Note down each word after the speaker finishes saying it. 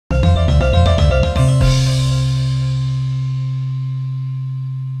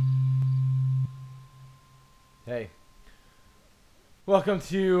Welcome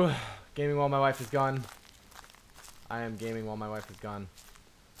to gaming while my wife is gone. I am gaming while my wife is gone.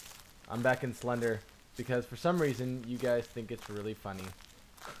 I'm back in Slender because for some reason you guys think it's really funny.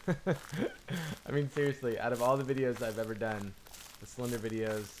 I mean, seriously, out of all the videos I've ever done, the Slender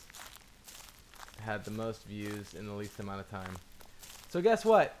videos had the most views in the least amount of time. So guess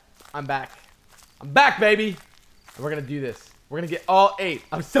what? I'm back. I'm back, baby! And we're gonna do this. We're gonna get all 8.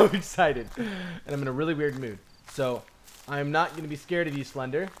 I'm so excited. And I'm in a really weird mood. So, I'm not gonna be scared of you,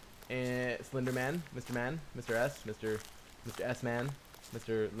 Slender. Slender Man, Mr. S, Mr. S-Man,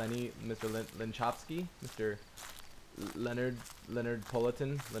 Mr. Lenny, Mr. Lenchopsky, Mr. Leonard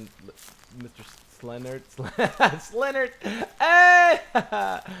Politan, Mr. Slender, Slender. Hey!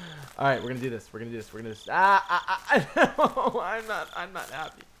 Alright, we're gonna do this. We're gonna do this. We're gonna do this. No, I'm not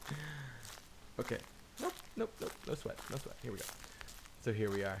happy. Okay. Nope. No sweat. Here we go. So here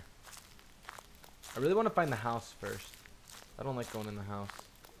we are. I really want to find the house first. I don't like going in the house.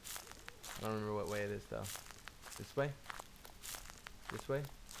 I don't remember what way it is though. This way? This way?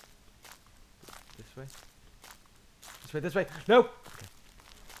 This way? This way, this way. No! Okay.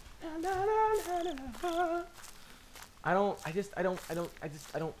 I don't.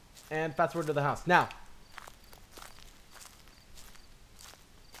 And fast forward to the house. Now!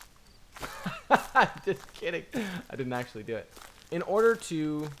 I'm just kidding. I didn't actually do it. In order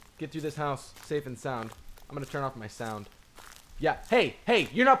to get through this house safe and sound, I'm going to turn off my sound. Yeah. Hey,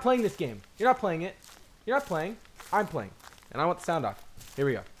 you're not playing this game. You're not playing it. You're not playing. I'm playing. And I want the sound off. Here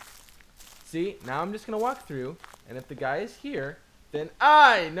we go. See, now I'm just going to walk through. And if the guy is here, then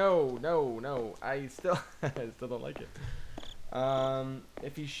no. I still don't like it.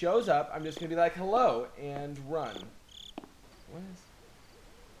 If he shows up, I'm just going to be like, hello, and run. What is...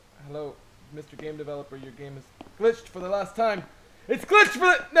 Hello, Mr. Game Developer, your game is glitched for the last time. It's glitched for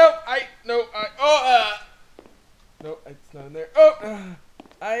the... No, it's not in there.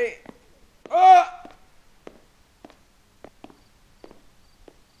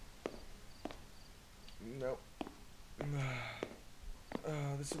 Nope.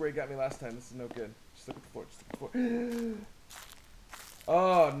 This is where he got me last time. This is no good. Just look at the floor. Just look at the floor.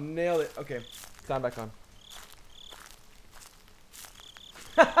 Oh, nailed it. Okay, sound back on.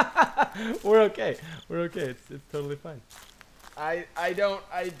 We're okay. It's totally fine.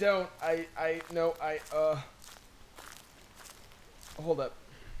 Hold up.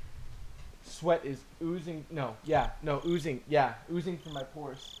 Sweat is oozing. Oozing. Yeah, oozing from my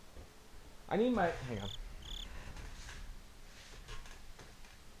pores. I need my, hang on.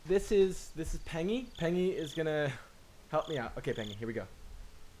 This is Pengy. Pengy is gonna help me out. Okay, Pengy, here we go.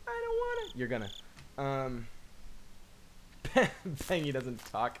 I don't want it. You're gonna. Pengy doesn't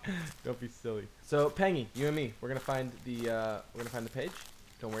talk. Don't be silly. So Pengy, you and me, we're gonna find the page.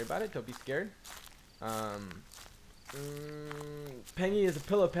 Don't worry about it. Don't be scared. Pengy is a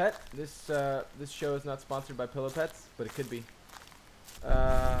pillow pet. This show is not sponsored by pillow pets, but it could be.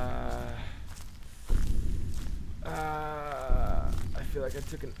 I feel like I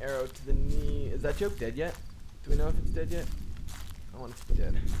took an arrow to the knee. Is that joke dead yet? Do we know if it's dead yet? I want it to be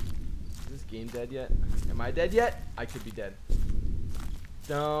dead. Is this game dead yet? Am I dead yet? I could be dead.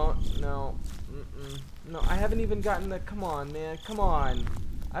 No. No, I haven't even gotten the... Come on, man. Come on.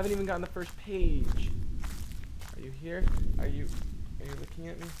 I haven't even gotten the first page. Are you here? Are you looking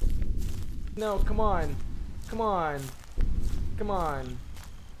at me? No, come on. Come on.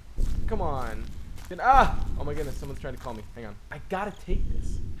 Ah! Oh my goodness, someone's trying to call me. Hang on. I gotta take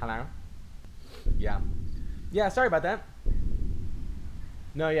this. Hello? Yeah. Yeah, sorry about that.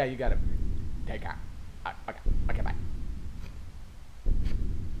 No, yeah, you got it. Take it. Okay, bye.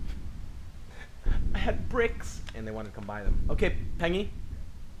 I had bricks, and they wanted to come buy them. Okay, Pengy.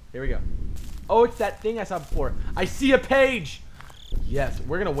 Here we go. Oh, it's that thing I saw before. I see a page. Yes,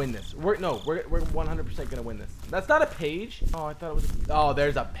 we're gonna win this. We're 100% gonna win this. That's not a page. Oh, I thought it was. Oh,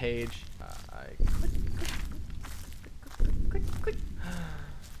 there's a page. Click.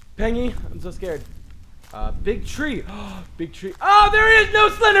 Pengy, I'm so scared. Big tree. Big tree. Oh, there is no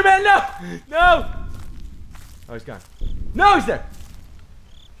Slender Man. No. Oh, he's gone. No, he's there.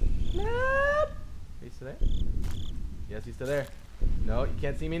 No. He's still there? Yes, he's still there. No, you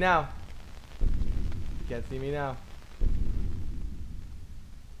can't see me now.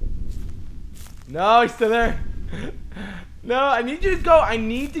 No, he's still there. No, I need you to go. I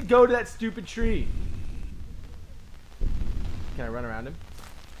need to go to that stupid tree. Can I run around him?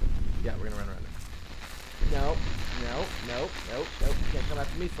 Yeah, we're gonna run around him. No. You can't come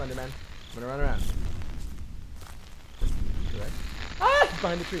after me, Slender Man. I'm gonna run around. Ah! He's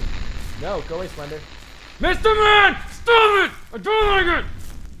behind the tree. No, go away, Slender. Mr. Man! Stop it! I don't like it!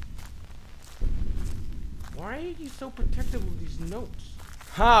 Why are you so protective of these notes?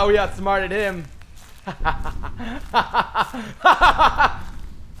 Ha, we outsmarted him.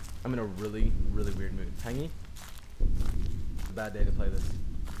 I'm in a really, really weird mood. Pengy? It's a bad day to play this.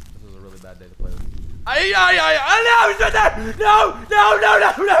 This was a really bad day to play this. No,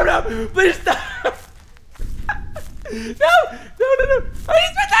 please stop. No. He's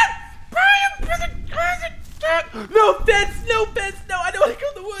with that. No fence, no. I don't want to go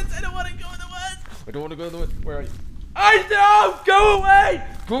in the woods. I don't want to go in the woods. Where are you? No, go away.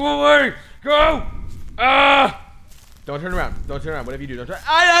 Go. Don't turn around. Whatever you do, don't turn.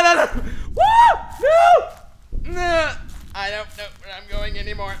 No. Woo! No. I don't know where I'm going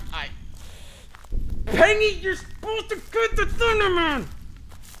anymore. Pengy, you're supposed to get the Thunderman.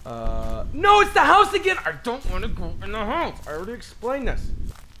 No, it's the house again. I don't want to go in the house. I already explained this.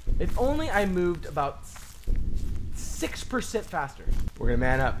 If only I moved about 6% faster. We're gonna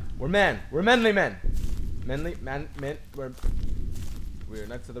man up. We're manly men. We're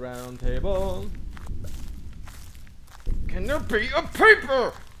next to the round table. Can there be a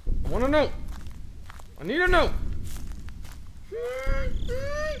paper? I wanna know. I need to know.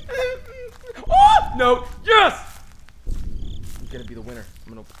 Oh, no, yes! I'm gonna be the winner.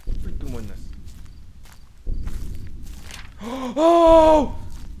 I'm gonna freaking win this. Oh!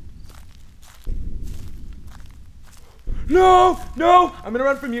 No! I'm gonna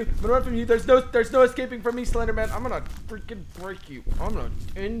run from you. There's no escaping from me, Slender Man. I'm gonna freaking break you. I'm gonna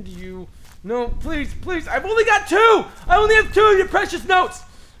end you. No, please. I've only got 2. I only have 2 of your precious notes.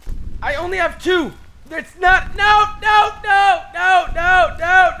 I only have 2. It's not. No.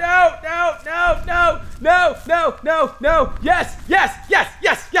 Yes.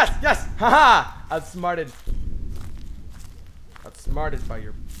 Haha. Outsmarted by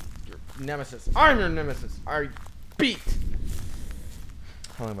your nemesis. I'm your nemesis. I beat.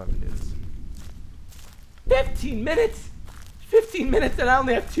 How long have I been doing this? 15 minutes. 15 minutes and I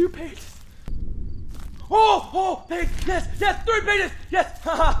only have 2 pages. Oh, page. Yes, 3 pages. Yes.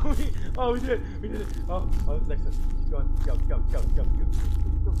 Haha. We did it. Oh, this is excellent. Keep going.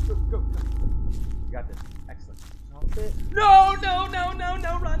 Go. You got this. Excellent. No.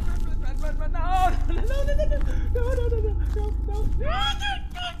 Run.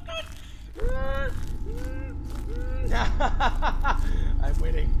 No. I'm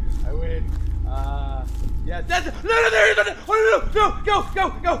winning. Yes. That's no. Oh, no. Go.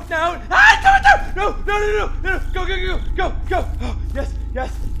 No. No. Go. Oh, yes.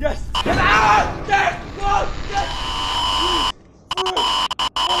 Yes. Yes. Whoa, yes.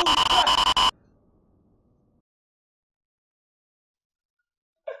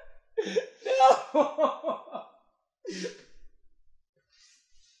 No.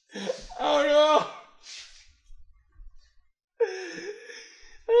 Oh no.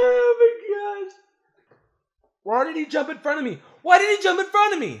 Oh my gosh. Why did he jump in front of me?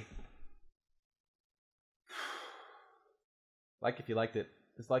 Like if you liked it.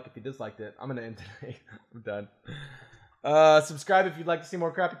 Dislike if you disliked it. I'm gonna end today. I'm done. Subscribe if you'd like to see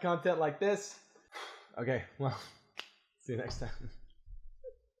more crappy content like this. Okay, well, see you next time.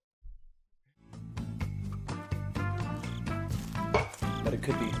 But it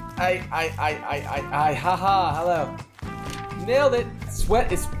could be. Haha, hello. Nailed it.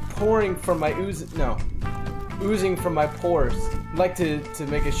 Sweat is pouring from my oozing from my pores. I'd like to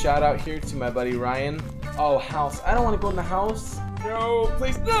make a shout out here to my buddy Ryan. Oh, house. I don't want to go in the house. No,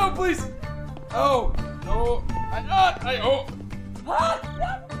 please. Oh, no.